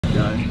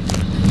done.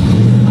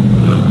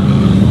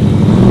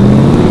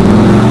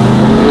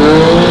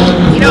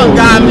 You don't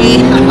got me. You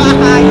don't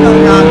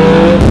got me.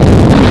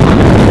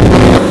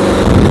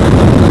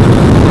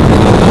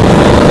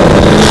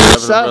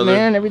 What's up,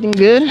 man? Everything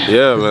good?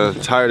 Yeah, man.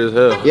 Tired as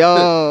hell.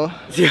 Yo,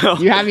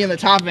 you have me on the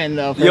top end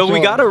though. Yo, we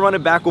gotta run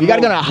it back with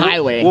gotta go on a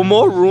highway. With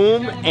more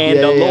room and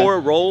a lower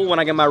roll when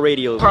I get my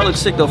radio. Car looks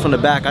sick though from the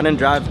back. I didn't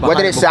drive behind. What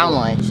did it sound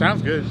like?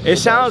 Sounds good. It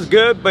sounds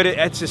good, but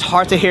it's just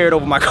hard to hear it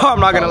over my car.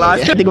 I'm not gonna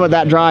lie. Think about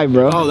that drive,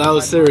 bro. Oh, that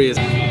was serious.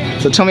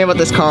 So tell me about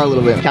this car a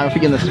little bit. Kind of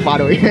freaking the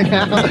spot over here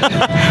now.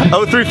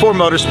 034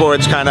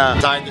 Motorsports kind of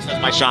designed this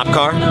as my shop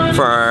car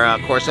for our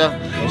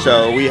Corsa.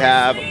 So we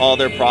have all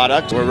their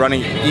products. We're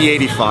running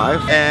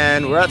E85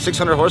 and we're at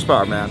 600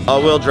 horsepower, man.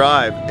 All-wheel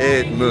drive,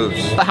 it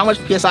moves. How much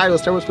PSI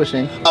was turbos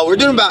pushing? Oh, we're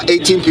doing about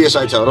 18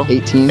 PSI total.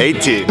 18?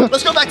 18.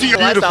 Let's go back to your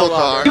beautiful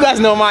car. You guys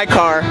know my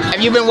car.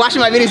 If you've been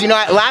watching my videos, you know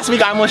last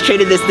week I almost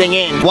traded this thing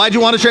in. Why'd you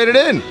want to trade it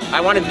in?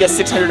 I wanted to get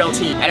 600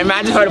 LT. And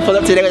imagine if I had to pull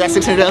up today with that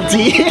 600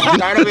 LT.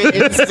 Start of it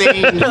insane.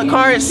 The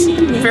car is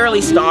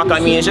fairly stock. I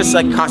mean, it's just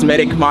like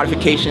cosmetic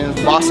modifications,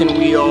 Boston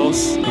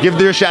wheels. Give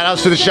their shout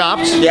outs to the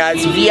shops. Yeah,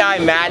 it's VI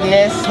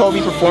Madness.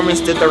 Toby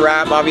Performance did the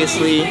wrap,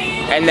 obviously.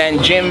 And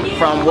then Jim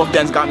from Wolf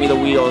Den's got me the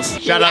wheels.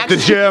 Shout out to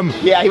Jim.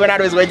 Yeah, he went out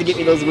of his way to get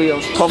me those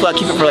wheels. Hopefully I'll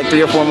keep it for like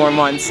 3 or 4 more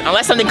months.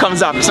 Unless something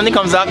comes up. If something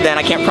comes up, then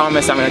I can't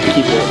promise I'm gonna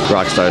keep it.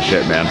 Rockstar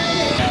shit, man.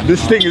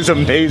 This thing is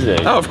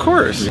amazing. Oh, of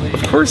course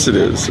it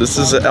is. This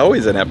is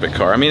always an epic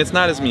car. I mean, it's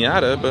not as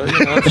Miata, but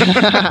you know.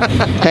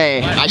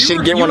 Hey, I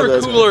should get one of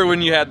those. You were cooler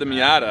when you had the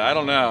Miata. I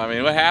don't know. I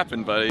mean, what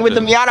happened, buddy? With the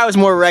Miata, I was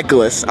more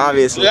reckless,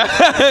 obviously.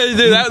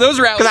 Dude, those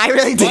rallies. Because I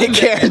really didn't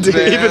care, dude.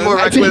 Even more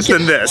reckless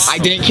than this. I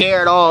didn't care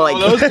at all. Like,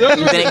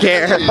 didn't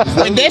care.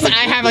 With this, I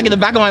have like in the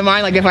back of my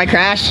mind, like if I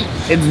crash,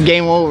 it's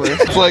game over.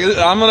 It's like,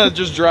 I'm gonna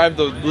just drive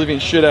the living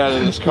shit out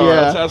of this car.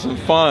 Yeah. Let's have some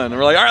fun. And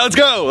we're like, all right, let's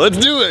go. Let's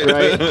do it.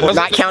 Right.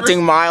 Not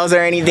counting miles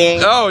or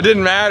anything. Oh, it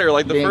didn't matter.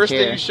 Like the Didn't first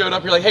care. day you showed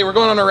up, you're like, hey, we're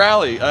going on a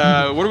rally.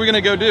 What are we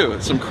gonna go do?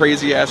 It's some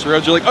crazy ass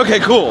roads. You're like, okay,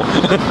 cool.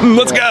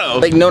 Let's go.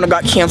 Like Nona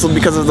got canceled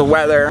because of the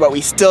weather, but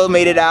we still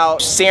made it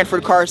out.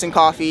 Sanford Cars and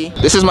Coffee.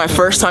 This is my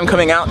first time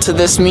coming out to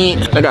this meet.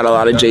 I got a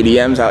lot of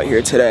JDMs out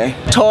here today.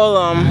 Told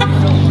them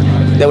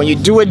that when you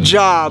do a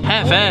job,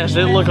 half-assed,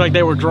 it looked like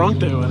they were drunk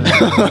doing it.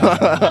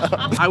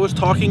 I was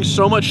talking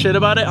so much shit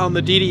about it on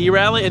the DDE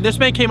rally, and this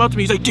man came up to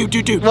me, he's like,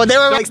 dude. Well, they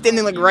were like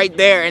standing like right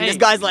there, and this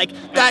guy's like,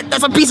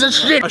 that's a piece of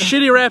shit. A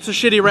shitty rap's a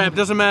shitty rap,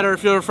 doesn't matter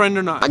if you're a friend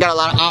or not. I got a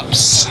lot of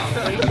ops.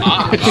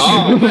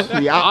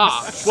 The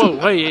ops. Whoa,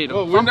 wait.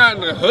 Well, we're not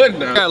in the hood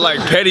now. Got like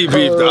petty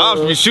beef. The ops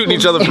be shooting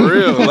each other for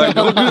real. Like,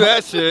 don't do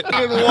that shit.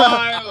 Hey,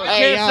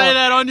 can't say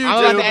that on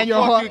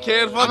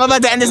YouTube. I'm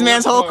about to end this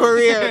man's whole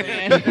career,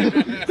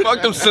 man.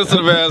 Fuck them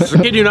sensitive ass.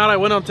 Kid you not, I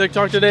went on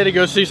TikTok today to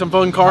go see some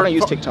fun cars. I don't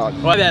use TikTok.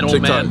 Why that old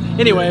TikTok. man?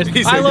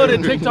 Anyways, I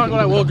loaded TikTok when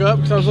I woke up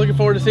because I was looking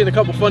forward to seeing a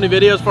couple funny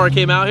videos before I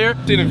came out here.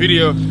 Seen a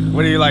video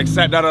when he like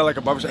sat down at like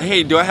a barbershop.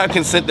 Hey, do I have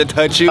consent to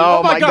touch you?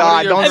 Oh my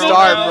god, don't And then,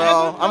 start,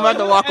 bro. I'm about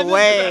to walk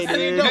away,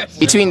 dude.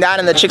 Between that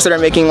and the chicks that are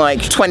making like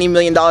 $20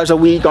 million a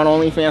week on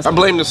OnlyFans. I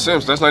blame the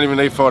Simps. That's not even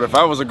their fault. If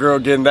I was a girl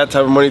getting that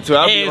type of money too,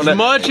 I'd be on As that.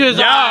 much as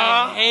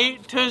I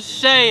hate to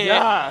say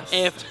it,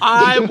 if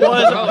I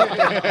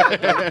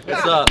was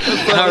What's up?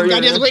 I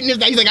just witnessed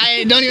that. He's like,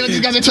 I don't even know what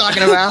these guys are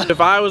talking about.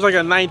 if I was like a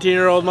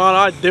 19-year-old model,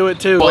 I'd do it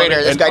too.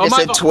 Twitter. This guy just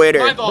said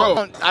Twitter.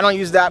 Bro. I don't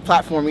use that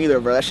platform either,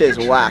 bro. That shit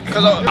is whack.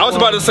 I was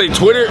about to say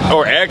Twitter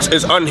or X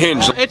is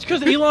unhinged. It's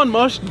because Elon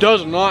Musk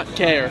does not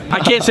care. I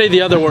can't say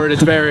the other word.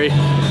 It's very.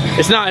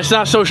 It's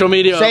not social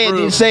media. Say it,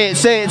 dude. Say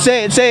it.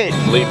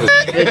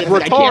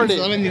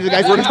 Retarded.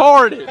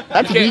 Retarded.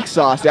 That's weak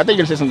sauce. I think you're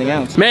gonna say something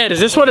else. Man, is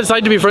this what it's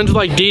like to be friends with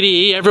like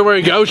DDE everywhere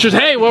he goes? Just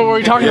hey, what were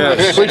we talking about?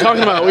 What are you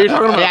talking about? What are you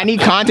talking about? Hey, I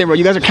need content, bro.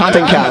 You guys are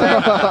content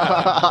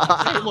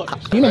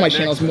cows. You know my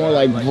channel's more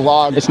like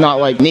vlog. It's not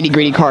like nitty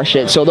gritty car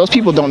shit. So those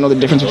people don't know the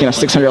difference between a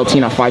 600 LT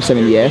and a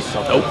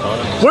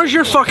 570S. Where's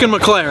your fucking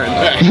McLaren?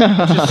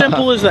 It's as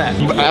simple as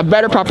that. A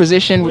better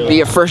proposition would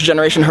be a first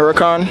generation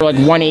Huracan, like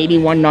 180,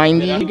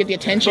 190. You get the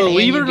attention.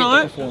 Believe it or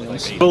not,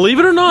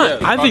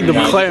 I think the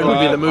McLaren would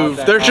be the move.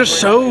 They're just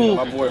so.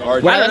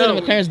 Why don't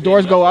the McLaren's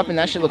doors go up and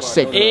that shit looks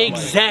sick?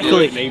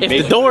 Exactly. If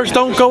the doors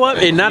don't go up,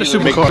 it's not a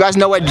supercar. You guys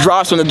know what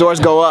drops when the doors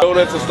go up.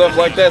 Donuts and stuff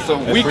like that. So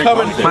we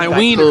coming. My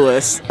wiener.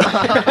 Clueless.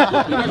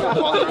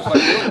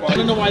 I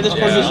don't know why this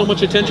part gets so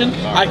much attention.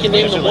 I can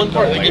name the one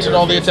part that gets it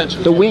all the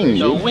attention. The wing.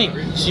 The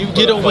wing. So you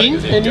get a wing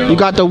and You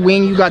got the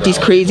wing, you got these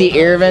crazy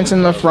air vents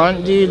in the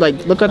front, dude.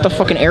 Like, look at the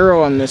fucking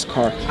arrow on this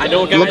car. I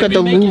know a guy Look at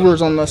the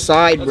louvers on the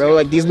side, bro.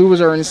 Like, these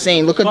louvers are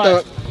insane. Look at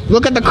the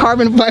Look at the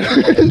carbon fiber,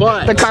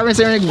 the carbon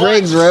ceramic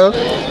brakes, bro.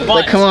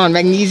 Like, come on,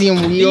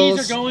 magnesium wheels,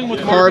 these are going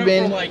with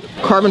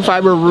carbon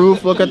fiber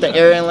roof. Look at the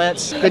air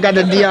inlets. They got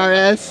the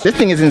DRS. This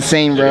thing is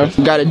insane, bro.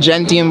 Got a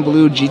Gentium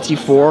Blue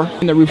GT4.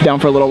 Turn the roof down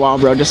for a little while,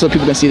 bro, just so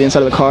people can see the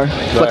inside of the car.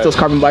 Flex those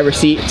carbon fiber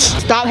seats.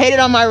 Stop hating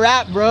on my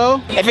rap, bro.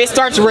 If it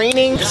starts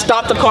raining,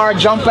 stop the car,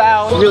 jump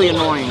out. Really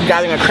annoying.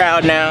 Gathering a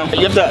crowd now.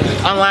 You have to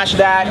unlatch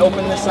that,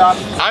 open this up.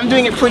 I'm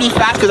doing it pretty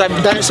fast because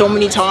I've done it so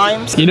many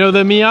times. You know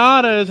the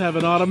Miatas have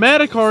an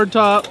automatic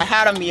hardtop. I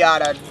had a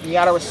Miata.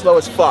 Miata was slow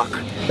as fuck.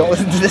 Don't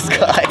listen to this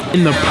guy.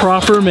 In the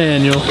proper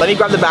manual. Let me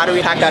grab the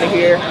battery pack out of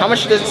here. How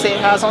much does it say it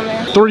has on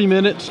there? 3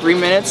 minutes. 3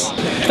 minutes?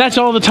 That's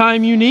all the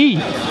time you need.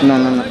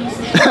 No.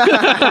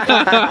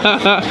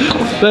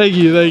 Thank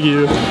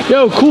you.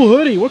 Yo, cool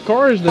hoodie. What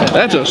car is that?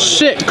 That's a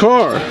sick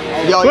car.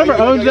 Yo, Whoever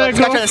owns that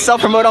car. Trying to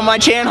self-promote on my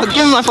channel.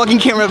 Give me my fucking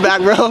camera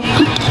back, bro.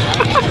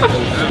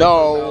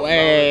 No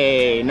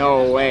way.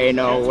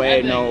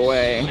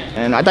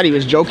 And I thought he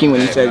was joking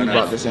when he said he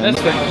brought this in.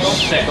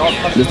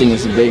 This thing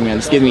is big, man.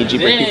 This gives me a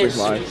Jeepers Creepers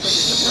vibe.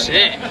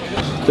 Sick.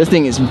 This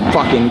thing is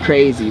fucking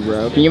crazy,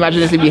 bro. Can you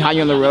imagine this behind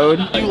you on the road?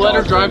 You let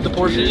her drive the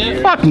Porsche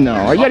yet? Fuck no.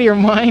 Are you out of your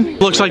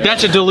mind? Looks like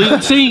that's a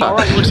deleted scene. All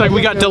right, looks like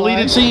we got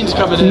deleted scenes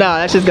coming in. No,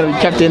 that's just gonna be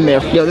kept in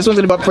there. Yo, this one's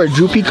gonna be up for a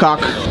droopy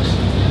cock.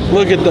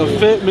 Look at the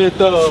fitment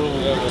though.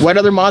 What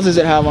other mods does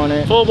it have on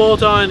it? Full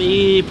bolt-on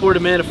E,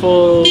 ported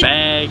manifold,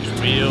 bags,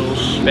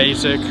 wheels,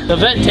 basic. The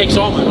Vette takes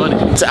all my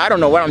money. So I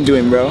don't know what I'm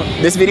doing, bro.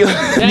 This video,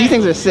 these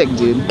things are sick,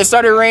 dude. It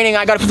started raining.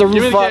 I gotta put the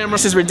roof up.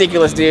 This is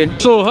ridiculous, dude.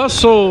 So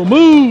hustle,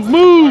 move.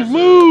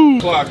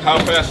 Clock, how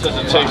fast does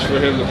it take for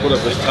him to put up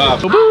his top?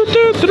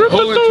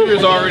 Whole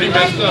interior's already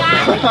messed up.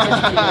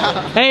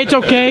 Hey, it's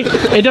okay.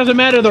 It doesn't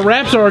matter. The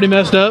wrap's already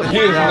messed up. He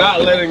is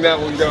not letting that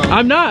one go.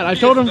 I'm not. I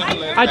told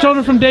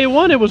him from day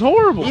one it was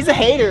horrible. He's a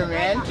hater,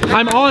 man.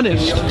 I'm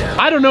honest.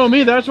 I don't know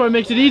me. That's why it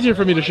makes it easier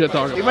for me to shit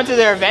talk. We went to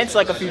their events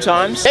like a few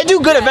times. They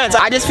do good events.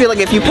 I just feel like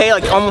if you pay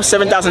like almost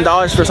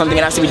 $7,000 for something,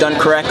 it has to be done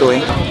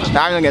correctly. I'm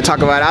not gonna talk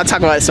about it. I'll talk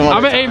about it some other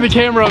time. I'm gonna aim the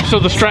camera up so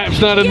the strap's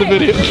not in the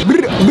video.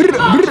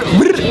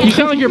 You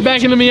sound like you're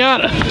back in the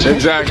Miata.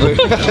 Exactly.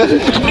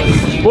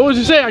 What was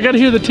you say? I gotta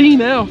hear the T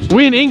now.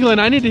 We in England,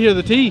 I need to hear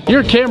the T.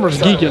 Your camera's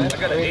geeking.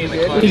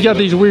 He's got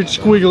these weird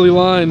squiggly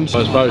lines.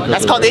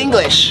 That's called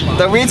English.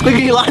 The weird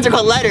squiggly lines are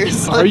called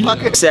letters.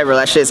 Several,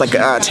 that shit is like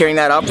tearing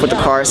that up with the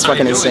car is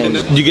fucking insane.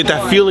 You get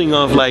that feeling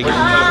of like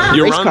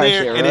you're Race on car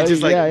there shit, and it's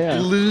just like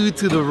glued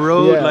to the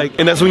road, like,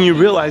 and that's when you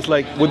realize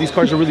like what these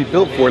cars are really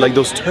built for, like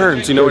those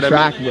turns. You know what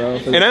I mean?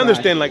 Bro, and I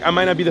understand like I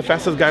might not be the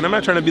fastest guy, and I'm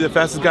not trying to be the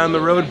fastest guy on the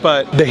road,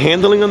 but the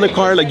handling on the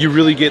car, like you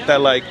really get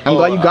that like. I'm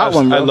glad you got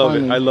one, bro. I love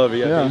it. I love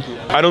it. Yeah.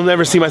 I don't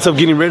ever see myself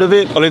getting rid of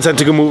it. Only time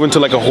to move into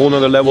like a whole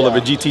nother level of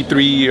a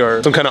GT3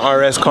 or some kind of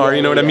RS car.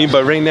 You know what I mean?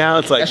 But right now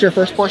it's like. That's your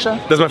first Porsche?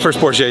 That's my first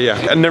Porsche.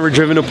 Yeah. I've never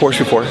driven a Porsche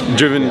before.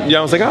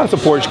 I was like, oh, it's a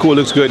Porsche, cool,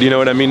 looks good. You know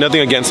what I mean?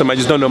 Nothing against them. I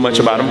just don't know much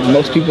about them.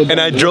 Most people. And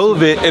I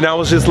drove it, and I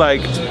was just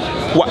like.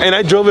 And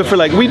I drove it for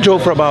like, we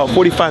drove for about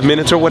 45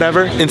 minutes or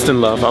whatever. Instant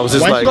love. I was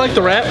just like. You like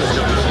the rap?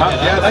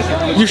 Yeah, I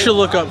like it. You should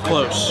look up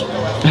close.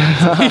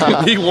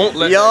 He won't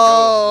let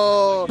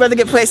Yo, better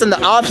get placed on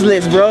the ops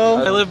list, bro.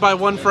 I live by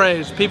one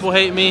phrase. People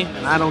hate me,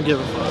 and I don't give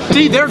a fuck.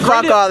 See, they're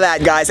fuck all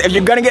that, guys. If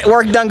you're gonna get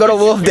work done, go to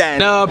Wolf Den.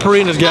 No,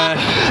 Purina's guy.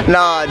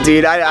 Nah,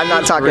 dude, I'm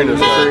not talking to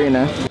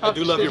Purina. I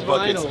do love your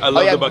buckets. I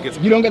love the buckets.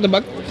 You don't get the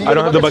bucket? I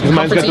don't have the buckets.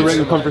 Mine's got the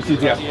regular comfort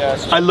seats, yeah.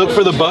 I look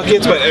for the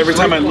buckets, but every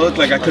time I look,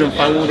 like I couldn't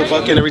find one with a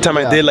bucket. Every time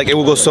I did, like it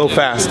will go so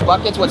fast.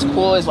 Buckets, what's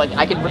cool is like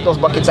I could rip those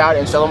buckets out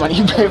and sell them on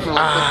eBay for like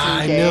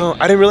 15K. I know.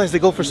 I didn't realize they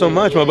go for so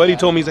much. My buddy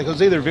told me, he's like,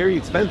 Jose, they're very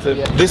expensive.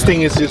 Yeah. This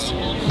thing is just,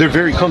 they're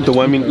very comfortable.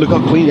 I mean, look how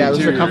clean the interior.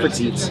 Those are comfort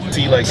seats.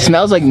 See, like,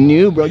 smells like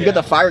new, bro. You got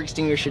the fire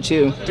extinguisher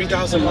too.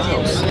 3,000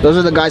 miles. Those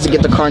are the guys that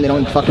get the car and they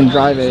don't fucking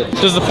drive it.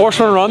 Does the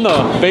Porsche one run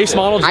the base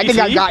model GT? I think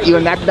I got you,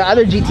 and the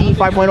other GT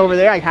 5.0 over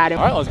there, I had him.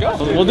 All right, let's go.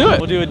 We'll do it.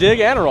 We'll do a dig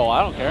and a roll.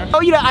 I don't care.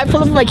 Oh, you know, I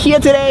pulled up my Kia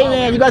today,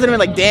 man. You guys are gonna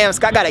be like, damn,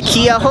 Scott got a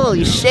Kia.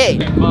 Holy shit.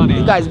 Big money.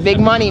 You guys, big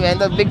money, man.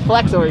 The big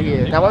flex over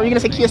here. Now, what were you gonna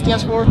say Kia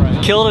stands for?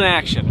 Killed in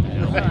action.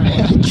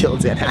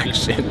 Killed in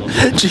action.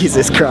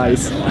 Jesus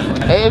Christ.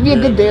 Hey, it'd be a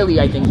good daily,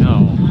 I think.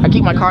 No. I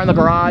keep my car in the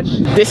garage.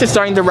 This is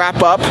starting to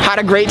wrap up. Had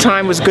a great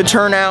time, was good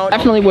turnout.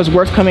 Definitely was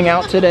worth coming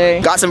out today.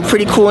 Got some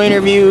pretty cool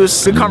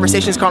interviews, good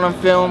conversations caught on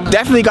film.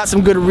 Definitely got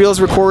some good reels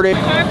recorded.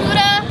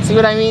 See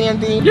what I mean,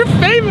 Anthony? You're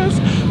famous.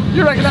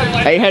 You're recognized.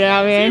 How you heading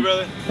out, man?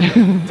 See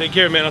you, brother. Take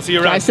care, man. I'll see you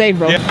around. Drive safe,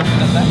 bro. Yeah.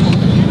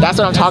 That's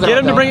what I'm talking about. Get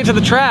him to bring it to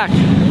the track.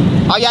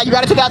 Oh yeah, you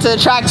gotta take it out to the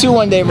track too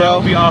one day, bro. That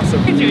would be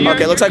awesome.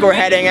 Okay, looks like we're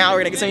heading out. We're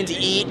gonna get something to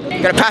eat.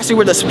 Gonna pass through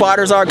where the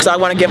spotters are because I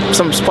want to get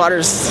some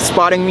spotters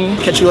spotting me.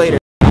 Catch you later.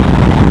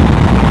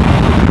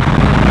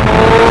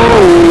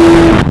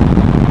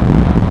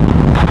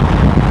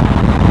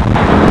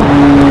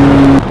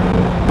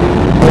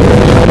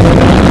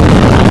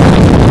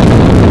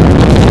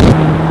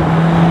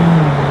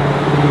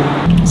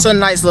 It's a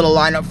nice little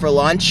lineup for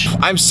lunch.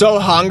 I'm so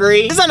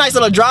hungry. This is a nice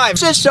little drive. It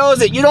just shows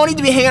that you don't need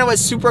to be hanging out with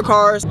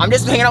supercars. I'm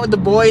just hanging out with the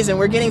boys and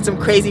we're getting some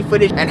crazy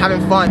footage and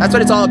having fun. That's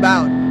what it's all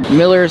about.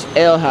 Miller's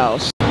Ale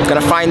House.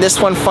 Gonna find this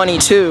one funny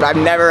too. I've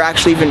never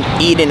actually even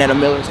eaten at a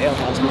Miller's Ale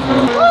House before.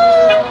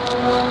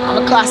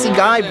 I'm a classy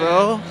guy,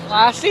 bro.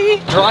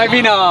 Classy?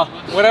 Driving a,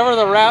 whatever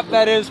the wrap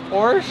that is,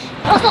 Porsche?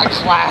 That's not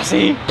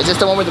classy. Is this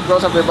the one where the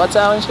girls have their butts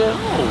out and shit?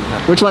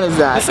 Which one is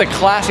that? That's a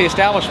classy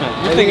establishment.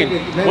 You're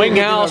thinking Wing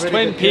House,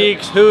 Twin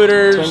Peaks,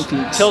 Hooters,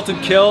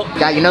 Tilted Kilt.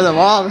 Yeah, you know them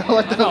all, bro.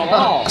 What the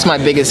fuck? That's my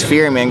biggest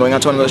fear, man, going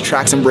out to one of those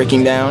tracks and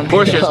breaking down.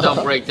 Porsches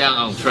don't break down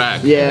on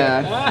track.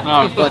 Yeah.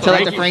 Well, tell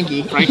that to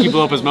Frankie. Frankie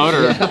blew up his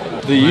motor.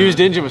 The used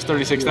engine was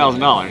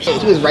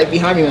 $36,000. He was right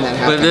behind me when that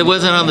happened. But it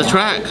wasn't on the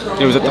track.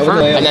 It was at the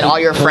front. And then all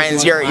your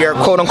friends, your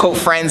quote-unquote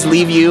friends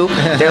leave you.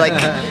 They're like,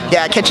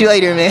 yeah, catch you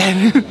later,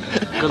 man.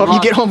 Hope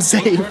you get home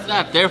safe. We're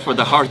not there for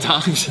the hard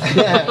times.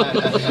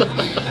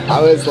 I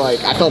was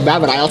like, I felt bad,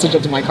 but I also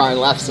jumped in my car and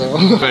left, so.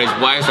 But his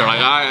wives are like,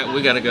 all right,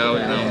 we gotta go.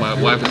 You know,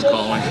 my wife is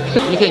calling.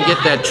 You can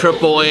get that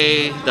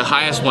AAA, the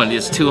highest one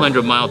is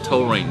 200-mile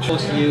tow range.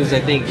 Supposed to use, I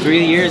think,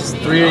 3 years.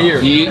 3 a year.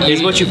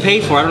 It's what you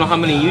pay for. I don't know how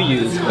many you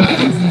use.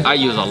 I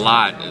use a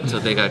lot until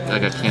I got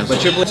canceled.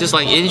 But just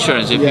like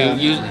insurance,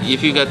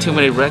 if you got too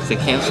many wrecks, they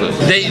cancel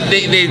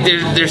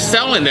it. They're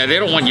selling that. They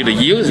don't want you to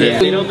use it.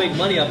 They don't make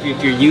money off you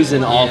if you're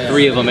using all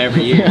 3 of them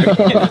every year.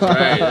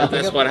 Right,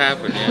 that's what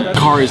happened. Yeah.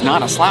 Car is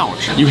not a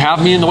slouch. You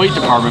have me in the weight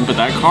department, but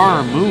that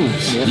car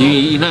moves.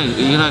 You're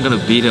not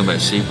gonna beat him at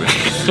Sebring.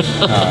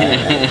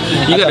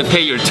 You gotta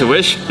pay your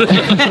tuition.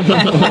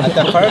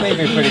 The firm may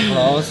be pretty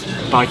close.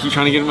 But I keep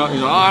trying to get him out.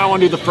 He's like, oh, I don't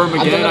want to do the firm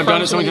again. I've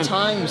done it so many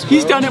times.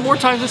 He's done it more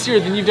times this year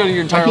than you've done in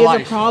your entire life.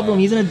 He has a problem.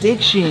 He's an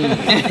addiction.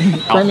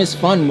 Firm is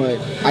fun, but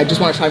I just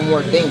want to try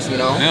more things, you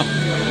know? Yeah.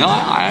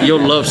 No,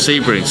 You'll love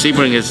Sebring.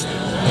 Sebring is...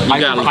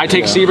 I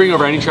take Sebring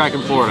over any track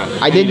in Florida.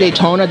 I did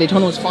Daytona.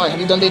 Daytona was fun. Have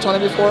you done Daytona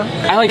before?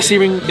 I like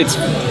Sebring. It's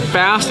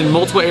fast in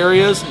multiple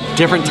areas,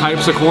 different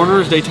types of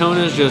corners.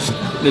 Daytona is just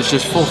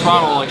full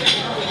throttle. Like,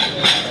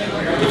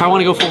 if I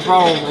want to go full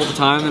throttle all the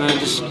time, then I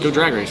just go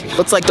drag racing.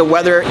 Looks like the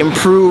weather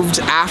improved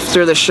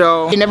after the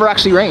show. It never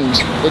actually rained.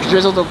 It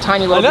drizzled a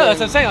tiny little bit. I know, that's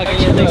what I'm saying. Like,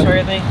 Yeah, thanks for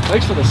everything.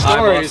 Thanks for the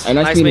stories.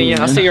 Nice meeting you.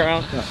 I'll see you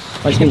around.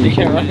 Nice meeting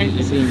you.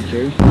 Right? See you,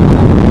 Jerry.